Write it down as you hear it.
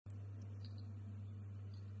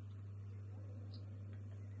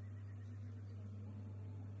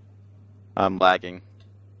I'm lagging.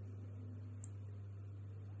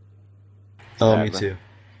 Oh, me Sadly. too.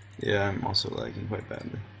 Yeah, I'm also lagging quite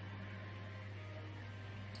badly.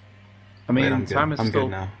 I mean, Wait, I'm good. time is I'm still.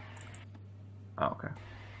 good now. Oh, okay.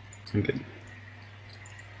 I'm good.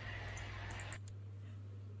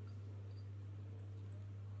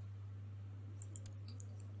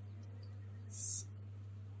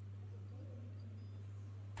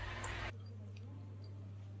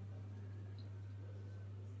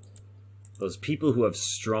 Those people who have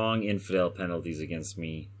strong infidel penalties against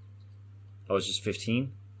me. Oh, it's just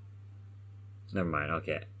 15? Never mind,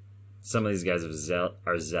 okay. Some of these guys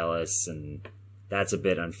are zealous, and that's a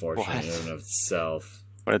bit unfortunate What? in and of itself.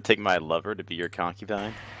 Want to take my lover to be your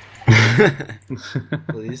concubine?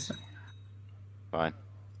 Please. Fine.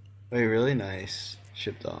 Wait, really nice.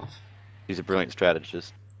 Shipped off. He's a brilliant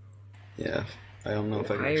strategist. Yeah. I don't know if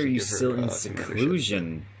I can Why are actually you give her, still in commandership.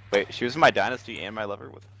 seclusion? Wait, she was in my dynasty and my lover?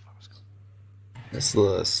 What the fuck was going That's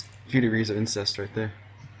the few degrees of incest right there.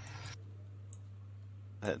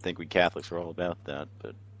 on? I didn't think we Catholics were all about that,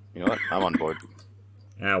 but you know what? I'm on board.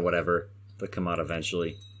 Ah, whatever. They'll come out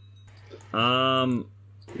eventually.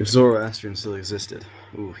 If Zoroastrian still existed,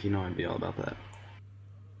 ooh, you know I'd be all about that.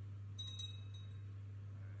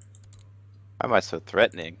 Why am I so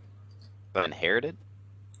threatening? Am I inherited?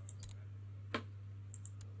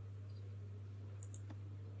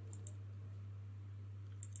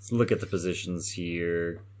 Let's look at the positions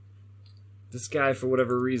here. This guy, for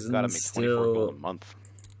whatever reason, Gotta is make 24 gold a still month.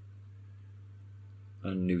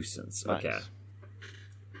 a nuisance. Nice. Okay.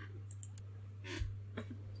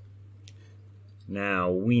 Now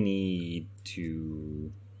we need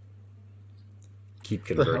to keep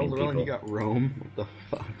What the hell, converting Lorrelion, you people. got Rome? What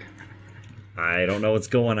the fuck? I don't know what's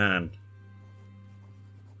going on.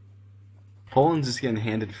 Poland's just getting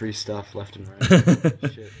handed free stuff left and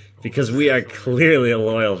right. Shit. Because we are clearly a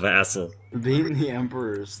loyal vassal. Being the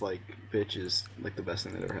emperor's like bitch is like the best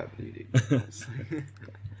thing that ever happened to you, dude. Honestly.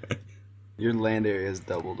 Your land area has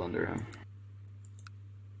doubled under him.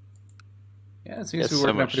 Yeah, it seems to That's be so working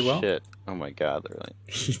out much pretty well. shit. Oh my god, they're like...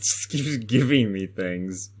 He just keeps giving me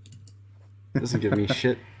things. Doesn't give me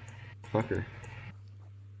shit. Fucker.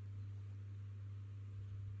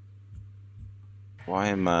 Why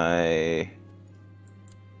am I...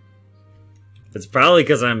 It's probably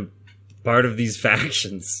because I'm part of these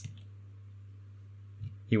factions.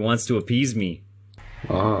 He wants to appease me.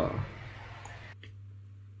 Ah.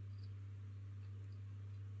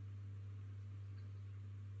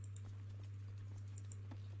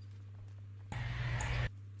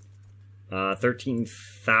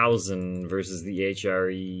 13,000 versus the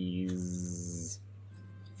HRE's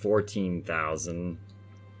 14,000.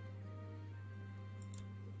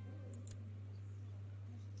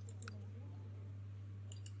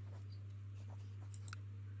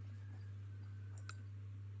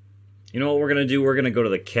 You know what we're gonna do? We're gonna go to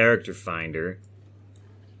the character finder,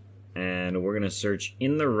 and we're gonna search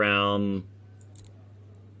in the realm.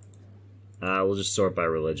 We'll just sort by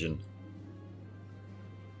religion.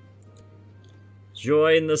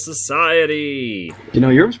 Join the society! You know,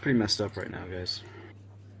 Europe's pretty messed up right now, guys.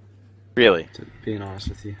 Really? To being honest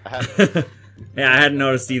with you. I had... Yeah, I hadn't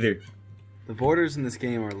noticed either. The borders in this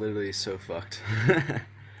game are literally so fucked.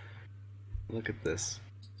 Look at this.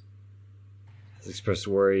 Express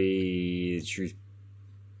worry, truth.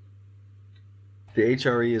 The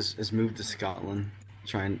HRE is moved to Scotland,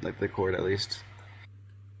 trying like the court at least.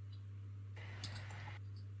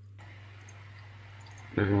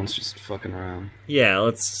 Everyone's just fucking around. Yeah,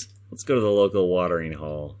 let's go to the local watering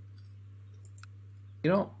hole.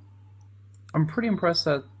 You know, I'm pretty impressed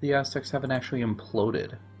that the Aztecs haven't actually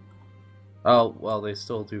imploded. Oh, well, they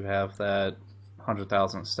still do have that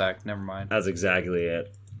 100,000 stack. Never mind. That's exactly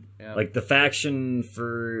it. Yeah. Like the faction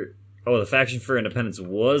for independence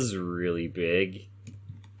was really big.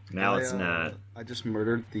 Now it's not. I just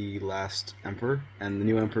murdered the last emperor, and the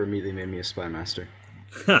new emperor immediately made me a spy master.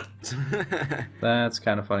 That's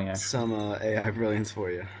kind of funny, actually. Some AI brilliance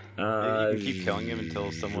for you. you can keep killing him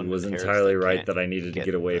until someone was inherits entirely that right can't that I needed to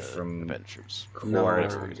get away the from adventures. court.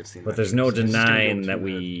 No, But there's no denying that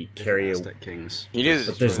we carry. Kings. You need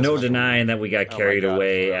to But there's no denying that we got Oh my carried God,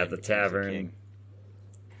 away Ryan at the becomes the tavern. king.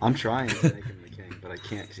 I'm trying to make him the king, but I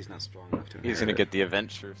can't because he's not strong enough to. He's gonna inherit get the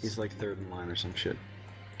adventures. it. He's like third in line or some shit.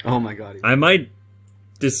 Oh my god. I might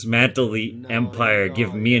dismantle the No, Empire, no,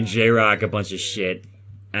 give me and yeah. J-Rock a bunch of shit,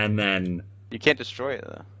 and then You can't destroy it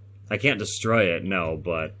though, I can't destroy it, no,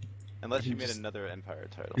 but unless you You made just- another empire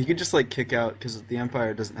title. You could just like kick out because the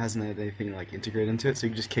Empire hasn't had anything like integrated into it, so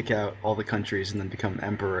you could just kick out all the countries and then become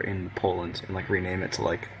emperor in Poland and like rename it to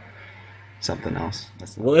like something else.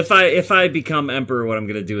 That's not Well, if I become emperor, what I'm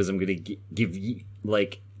gonna do is I'm gonna give you,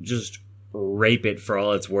 like, just rape it for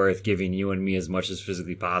all it's worth, giving you and me as much as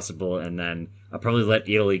physically possible, and then I'll probably let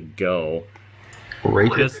Italy go.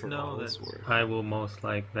 rape it Just for know all that it's worth. I will most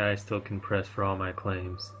like that I still can press for all my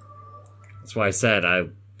claims. That's why I said I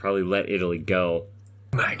probably let Italy go.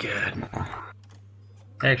 My God.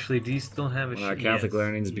 Actually, do you still have a When our Catholic yes.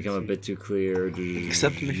 learnings become a bit too clear.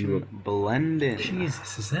 Except mission blend in.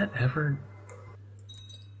 Jesus, is that ever?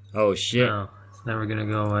 Oh shit! No, it's never gonna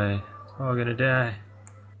go away. We're all gonna die.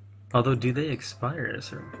 Although, do they expire at a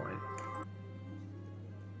certain point?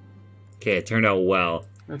 Okay, it turned out well.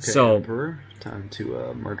 Okay, So- Emperor, time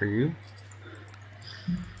to murder you.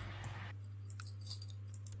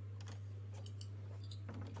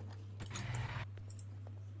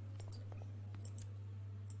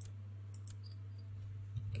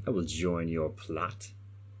 I will join your plot.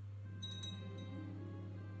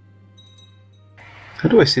 How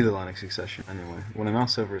do I see the line of succession anyway? When I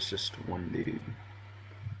mouse over, it's just one dude.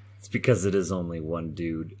 It's because it is only one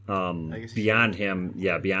dude. guess- Beyond him,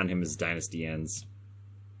 beyond him is dynasty ends.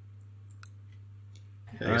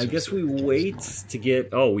 Yeah, I guess we wait to get.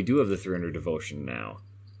 Oh, we do have the 300 devotion now.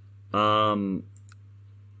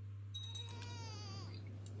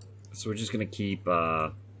 So we're just gonna keep.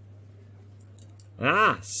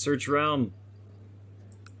 Search realm.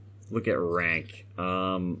 Look at rank.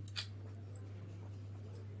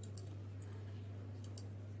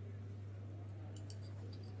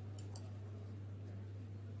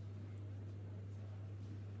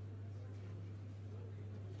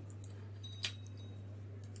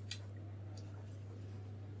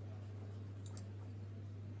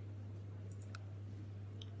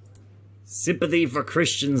 Sympathy for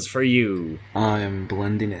Christians for you. I am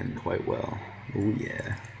blending in quite well. Oh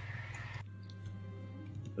yeah.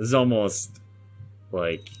 This is almost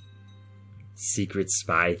like secret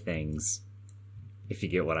spy things, if you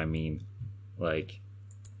get what I mean. Like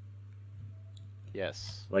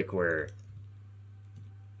Yes, we're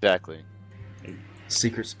exactly.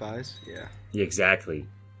 Secret spies? Yeah. exactly.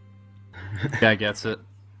 Guy gets it.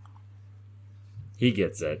 He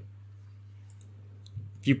gets it.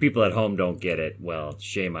 Few people at home don't get it. Well,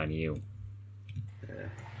 shame on you.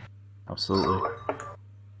 Absolutely.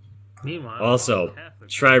 Meanwhile, Also, Catholic-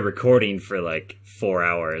 try recording for like 4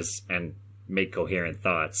 hours and make coherent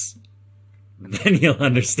thoughts. Then you'll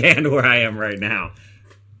understand where I am right now.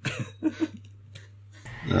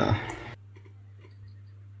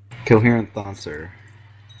 Coherent thoughts are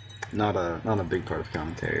not a big part of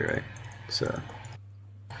commentary, right? So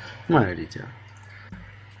minor detail.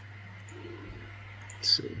 Let's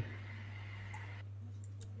see.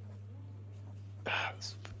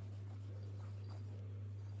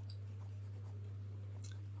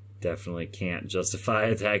 Definitely can't justify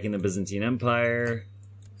attacking the Byzantine Empire.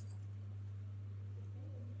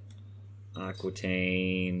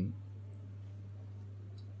 Aquitaine.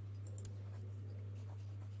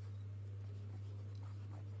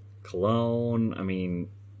 Cologne. I mean,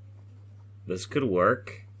 this could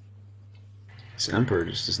work. This emperor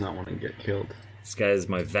just does not want to get killed. This guy is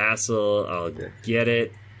my vassal. I'll Okay. get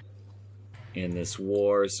it in this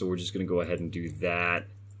war, so we're just going to go ahead and do that.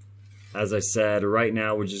 As I said, right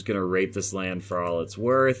now we're just going to rape this land for all it's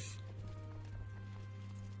worth.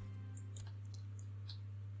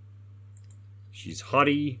 She's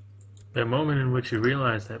haughty. The moment in which you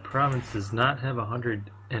realize that province does not have 100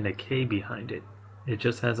 and a K behind it. It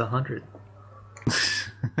just has 100.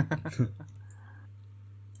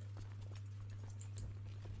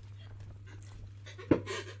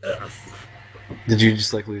 Did you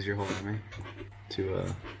just like lose your whole army to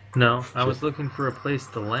No, I was looking for a place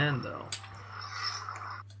to land, though.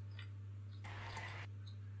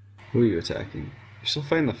 who are you attacking? You're still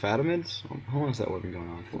fighting the Fatimids? How long has that war been going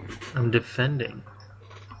on for? I'm defending.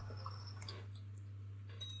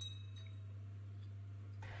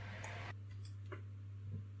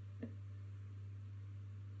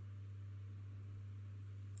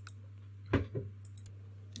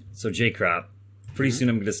 So, J-Crop, pretty soon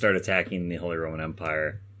I'm going to start attacking the Holy Roman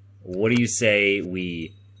Empire. What do you say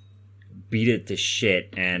we beat it to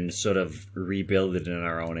shit and sort of rebuild it in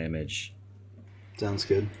our own image? Sounds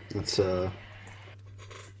good. That's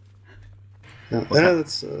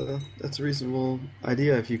that's a reasonable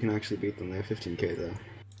idea if you can actually beat them. They have 15k though.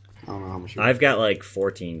 I don't know how much. I've got like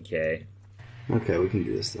 14k. Okay, we can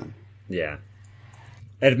do this then. Yeah.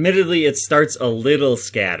 Admittedly, it starts a little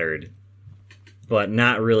scattered, but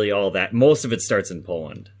not really all that. Most of it starts in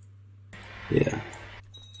Poland. Yeah.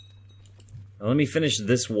 Now, let me finish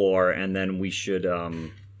this war, and then we should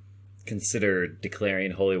consider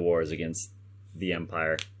declaring holy wars against the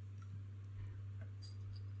Empire.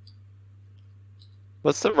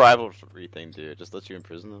 What's the rivalry thing do? It just lets you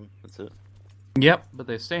imprison them? That's it? Yep, but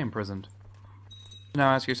they stay imprisoned. Now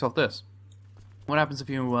ask yourself this. What happens if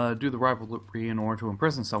you do the rivalry in order to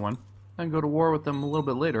imprison someone, then go to war with them a little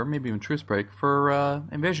bit later, maybe even truce break, for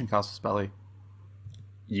invasion casus belli?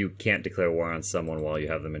 You can't declare war on someone while you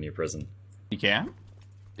have them in your prison. You can?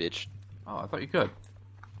 Bitch. Oh, I thought you could.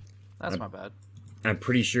 That's my bad. I'm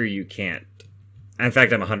pretty sure you can't. In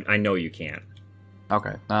fact, I know you can't.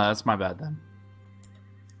 Okay, that's my bad then.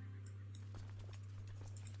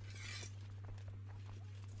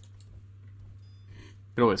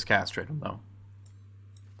 You could always castrate them, though.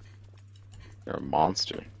 You're a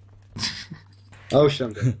monster. Oh shit,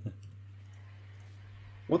 I'm dead.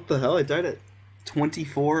 What the hell? I died at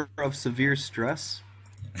 24 of severe stress?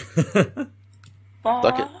 Suck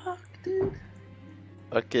it. Dude.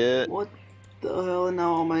 Fuck it. What the hell? And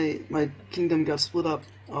now my kingdom got split up.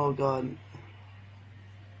 Oh god.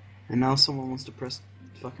 And now someone wants to press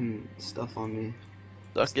fucking stuff on me.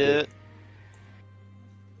 Suck it.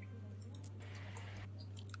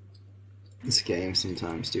 This game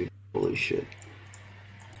sometimes, dude. Holy shit.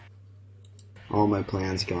 All my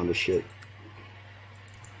plans gone to shit.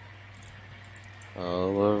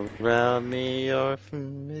 All around me are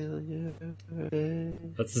familiar.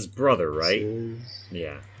 That's his brother, right? Faces,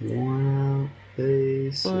 Yeah. worn out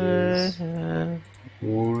faces.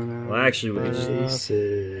 Worn out Well, actually, we could just...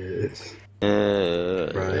 faces. Bright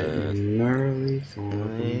and early for...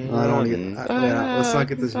 I don't want to get... yeah, let's not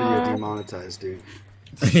get this video demonetized, dude.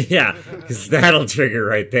 Yeah, because that'll trigger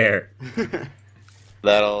right there.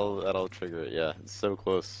 That'll trigger it, yeah. It's so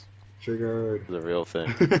close Triggered. to the real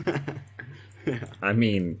thing. Yeah. I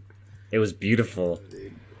mean, it was beautiful.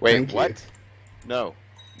 Wait, Thank you. what? No.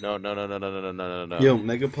 No. Yo, Yo.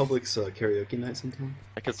 Megapublics karaoke night sometime?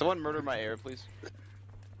 Can someone murder my heir, please?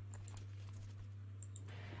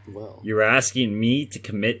 Well, You're asking me to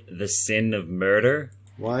commit the sin of murder?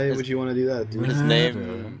 why would you want to do that, dude? His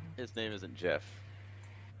name isn't Jeff.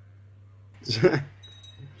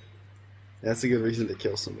 That's a good reason to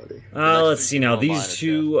kill somebody. Let's see now. These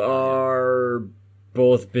two are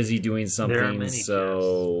both busy doing There are something, many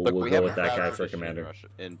so Look, we'll we go have with a that proud guy for tradition commander.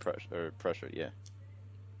 In Prussia, yeah.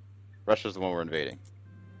 Russia's the one we're invading.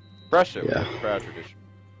 Prussia, we Yeah. have a proud tradition.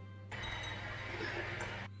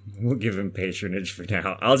 We'll give him patronage for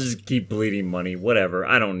now. I'll just keep bleeding money. Whatever.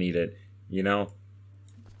 I don't need it. You know?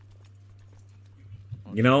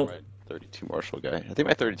 You know? Right, 32 Marshal guy. I think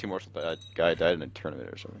my 32 Marshal guy died in a tournament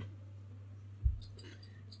or something.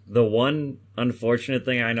 The one unfortunate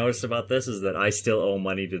thing I noticed about this is that I still owe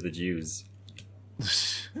money to the Jews.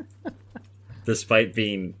 Despite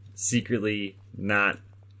being secretly not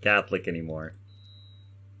Catholic anymore.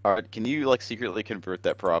 Alright, can you like secretly convert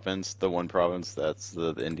that province, the one province that's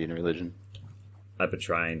the Indian religion? I've been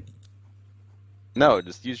trying. No,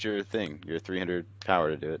 just use your thing, your 300 power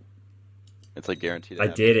to do it. It's like guaranteed to I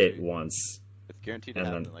happen did in it 2 once. It's guaranteed to and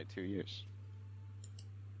happen then- in like 2 years.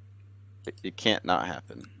 It can't not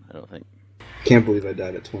happen, I don't think. Can't believe I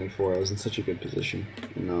died at 24. I was in such a good position.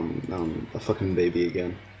 And now I'm a fucking baby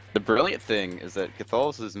again. The brilliant thing is that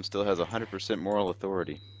Catholicism still has 100% moral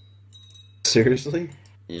authority. Seriously?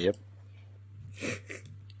 Yep.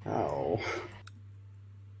 Ow.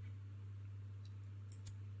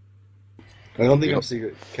 I don't think We I'm hold-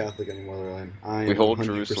 secret Catholic anymore, Lorrelion. I We am hold 100%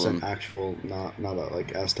 Jerusalem. actual, not a,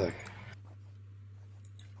 like, Aztec.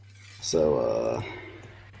 So,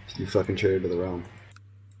 you fucking traitor to the realm.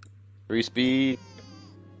 3 speed.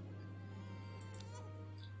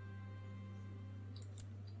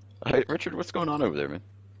 Hey, Richard, what's going on over there, man?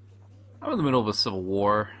 I'm in the middle of a civil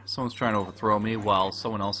war. Someone's trying to overthrow me while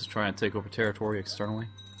someone else is trying to take over territory externally.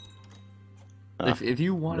 Huh. If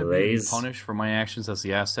you want to be Malaise. punished for my actions as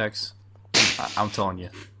the Aztecs, I'm telling you.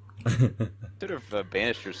 Should have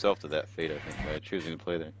banished yourself to that fate, I think, by choosing to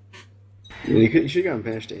play there. Yeah, you should have gotten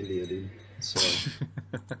banished to India, dude. So,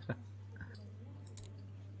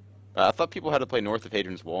 I thought people had to play north of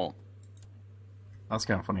Hadrian's Wall. That's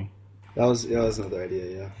kind of funny. that was another idea,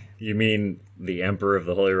 yeah. You mean the Emperor of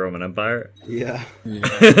the Holy Roman Empire? Yeah. No,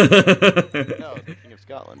 the King of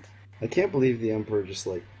Scotland. I can't believe the Emperor just,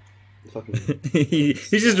 like, fucking... he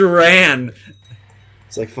just ran.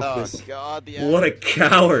 It's like, fuck Oh, this. God, the What a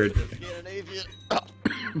coward. Scandinavian.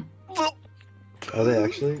 Are they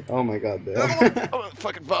actually? Oh my god, they I'm are. gonna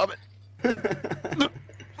fucking vomit. The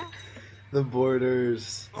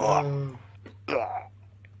borders. Oh.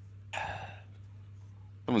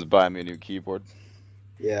 Someone's buying me a new keyboard.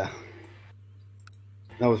 Yeah.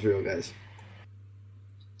 That was real, guys.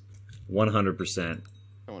 100%.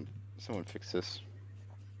 Someone fix this.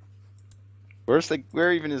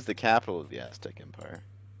 Where even is the capital of the Aztec Empire?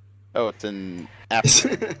 Oh, it's in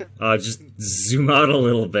Africa. Just zoom out a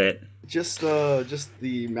little bit. just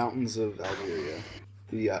the mountains of Algeria,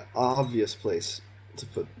 the obvious place to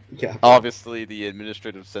put the capital. Obviously, the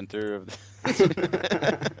administrative center of.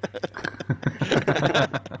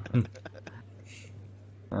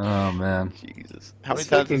 Oh man. Jesus, how many This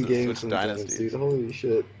times fucking has it game switched sometimes, dynasties? dude. Holy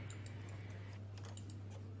shit.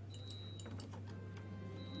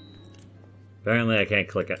 Apparently, I can't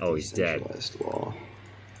click it. Oh, he's dead. Decentralized law.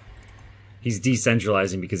 He's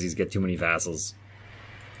decentralizing because he's got too many vassals.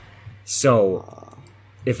 So,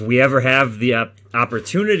 if we ever have the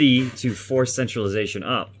opportunity to force centralization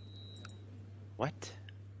up, What?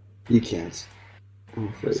 You can't. I'm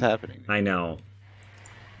afraid. What's happening? I know.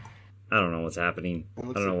 I don't know what's happening. I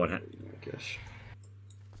don't know what happened. I guess.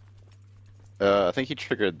 I think he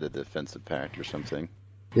triggered the defensive pact or something.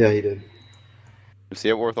 Yeah, he did. Is he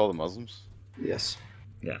at war with all the Muslims? Yes.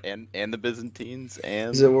 And the Byzantines and.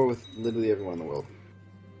 He's at war with literally everyone in the world.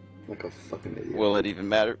 Like a fucking idiot. Will it even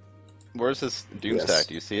matter? Where's this doom Yes. stack?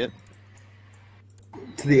 Do you see it?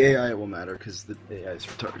 To the AI, it will matter because the AI is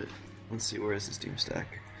retarded. Let's see, where is this doom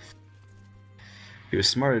stack? He was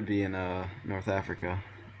smart to be in North Africa.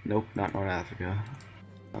 Nope, not North Africa.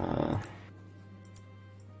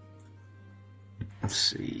 Let's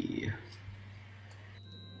see.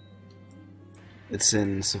 It's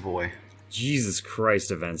in Savoy. Jesus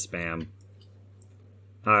Christ, event spam.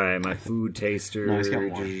 Alright, my food taster. No, he's got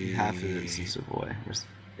more. Half of it's in Savoy.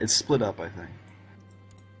 It's split up, I think.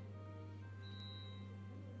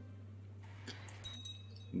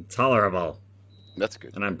 Intolerable. That's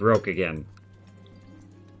good. And I'm broke again.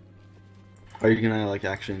 Are you gonna like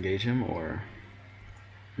actually engage him or?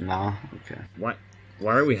 Nah. Okay. What?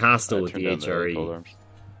 Why are we hostile with Turned the down cold HRE? arms.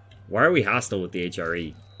 Why are we hostile with the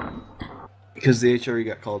HRE? Because the HRE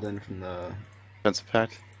got called in from the Defensive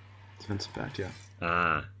pact? defensive pact, yeah.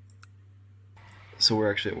 Ah. So we're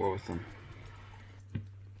actually at war with them.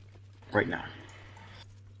 Right now.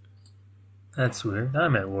 That's weird.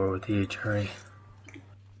 I'm at war with the HRE.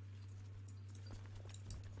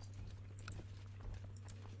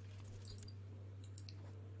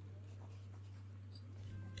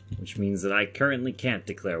 Which means that I currently can't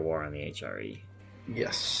declare war on the HRE.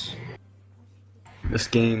 Yes. This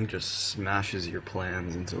game just smashes your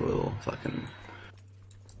plans into little fucking...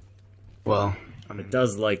 Well, I mean, It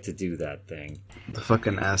does like to do that thing. the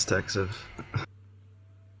fucking Aztecs have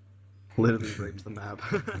literally raped the map.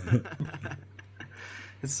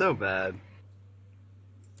 It's so bad.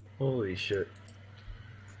 Holy shit.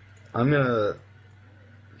 I'm gonna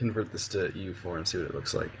convert this to EU4 and see what it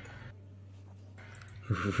looks like.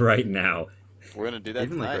 Right now. We're gonna do that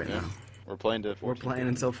Even like tonight, right man. now. We're playing to We're 14. playing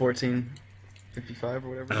until 14:55 or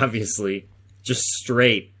whatever. Obviously. Just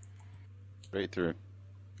straight. Straight through.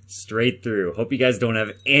 Straight through. Hope you guys don't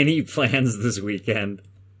have any plans this weekend.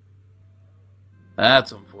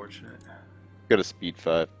 That's unfortunate. Go to speed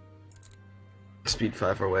 5. Speed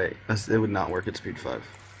 5 away. It would not work at speed 5.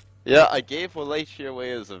 Yeah, I gave Wallachia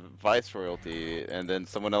away as a viceroyalty, and then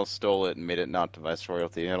someone else stole it and made it not to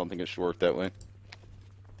viceroyalty. I don't think it should work that way.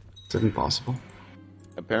 It's impossible.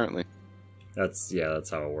 Apparently. That's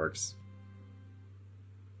how it works.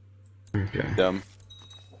 Okay. Dumb.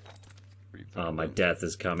 Oh, my death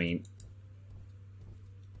is coming.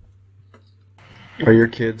 Are your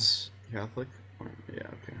kids Catholic? Yeah,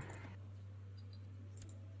 okay.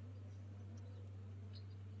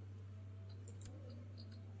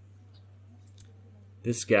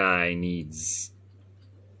 This guy needs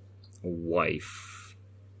a wife.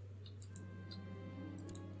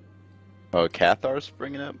 Oh, Cathar's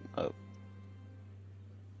bringing up? Oh.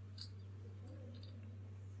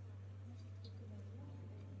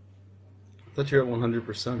 I thought you're at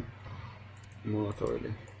 100%. More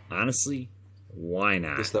authority. Honestly, why I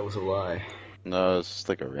not? guess that was a lie. No, it's just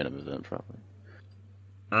like a random event, probably.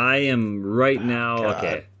 I am right now. God.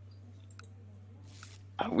 Okay.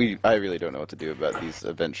 I really don't know what to do about these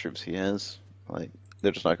event troops he has. Like,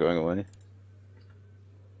 they're just not going away.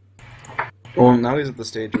 Well, now he's at the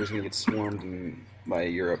stage where he's going to get swarmed by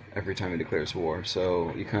Europe every time he declares war,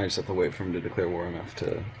 so you kind of just have to wait for him to declare war enough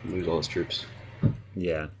to lose all his troops.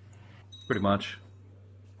 Yeah. Pretty much.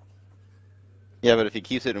 Yeah, but if he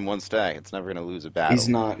keeps it in one stack, it's never going to lose a battle. He's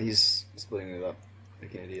not, he's splitting it up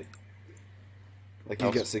like an idiot. Like,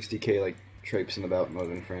 he's got 60k, like, traipsing about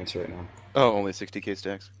northern France right now. Oh, only 60k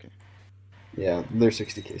stacks? Okay. Yeah, they're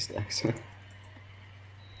 60k stacks. Of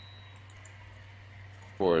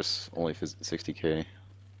course, only 60k.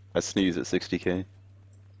 I sneeze at 60k.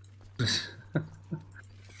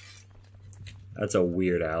 That's a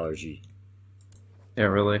weird allergy. Yeah,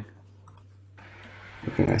 really.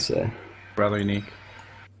 What can I say? Rather unique.